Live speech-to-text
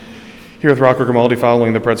Here with Rocco Grimaldi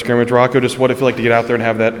following the Pred scrimmage. Rocco, just what it feel like to get out there and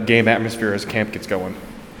have that game atmosphere as camp gets going?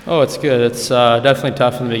 Oh, it's good. It's definitely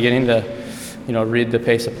tough in the beginning to, read the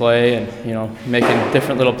pace of play and, making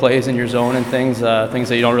different little plays in your zone and things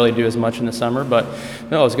that you don't really do as much in the summer. But,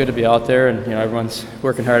 no, it's good to be out there and, everyone's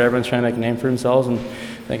working hard. Everyone's trying to make a name for themselves, and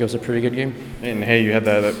I think it was a pretty good game. And, hey, you had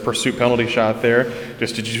that pursuit penalty shot there.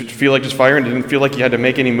 Did you feel like just firing? Didn't feel like you had to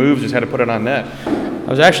make any moves, just had to put it on net? I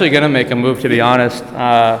was actually going to make a move, to be honest.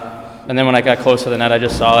 And then when I got close to the net, I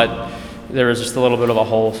just saw it. There was just a little bit of a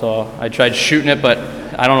hole, so I tried shooting it, but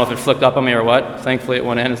I don't know if it flicked up on me or what. Thankfully, it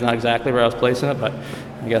went in. It's not exactly where I was placing it, but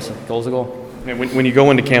I guess a goal's a goal. And when you go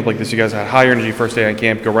into camp like this, you guys had higher energy first day on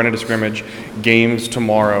camp, go right into scrimmage, games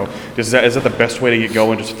tomorrow. Is that the best way to get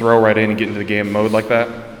going, just throw right in and get into the game mode like that?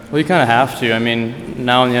 Well, you kind of have to. I mean,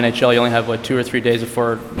 now in the NHL, you only have 2 or 3 days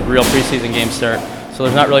before real preseason games start. So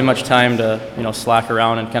there's not really much time to, slack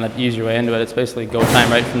around and kind of ease your way into it. It's basically go time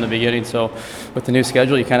right from the beginning. So with the new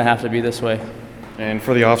schedule, you kind of have to be this way. And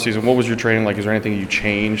for the offseason, what was your training like? Is there anything you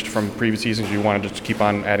changed from previous seasons you wanted to just keep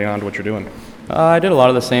on adding on to what you're doing? I did a lot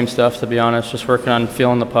of the same stuff, to be honest, just working on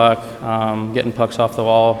feeling the puck, getting pucks off the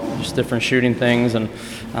wall, just different shooting things, and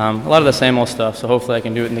a lot of the same old stuff. So hopefully I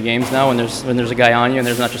can do it in the games now when there's a guy on you and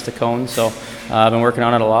there's not just a cone. So I've been working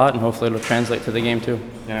on it a lot, and hopefully it'll translate to the game too.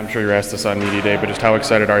 Yeah, I'm sure you're asked this on Media Day, but just how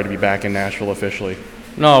excited are you to be back in Nashville officially?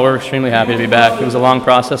 No, we're extremely happy to be back. It was a long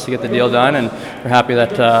process to get the deal done, and we're happy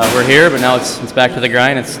that we're here. But now it's back to the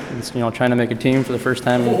grind. It's trying to make a team for the first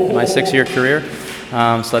time in my 6-year career.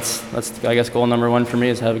 So that's I guess goal number 1 for me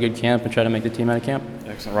is have a good camp and try to make the team out of camp.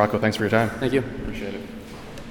 Excellent, Rocco. Thanks for your time. Thank you. Appreciate it.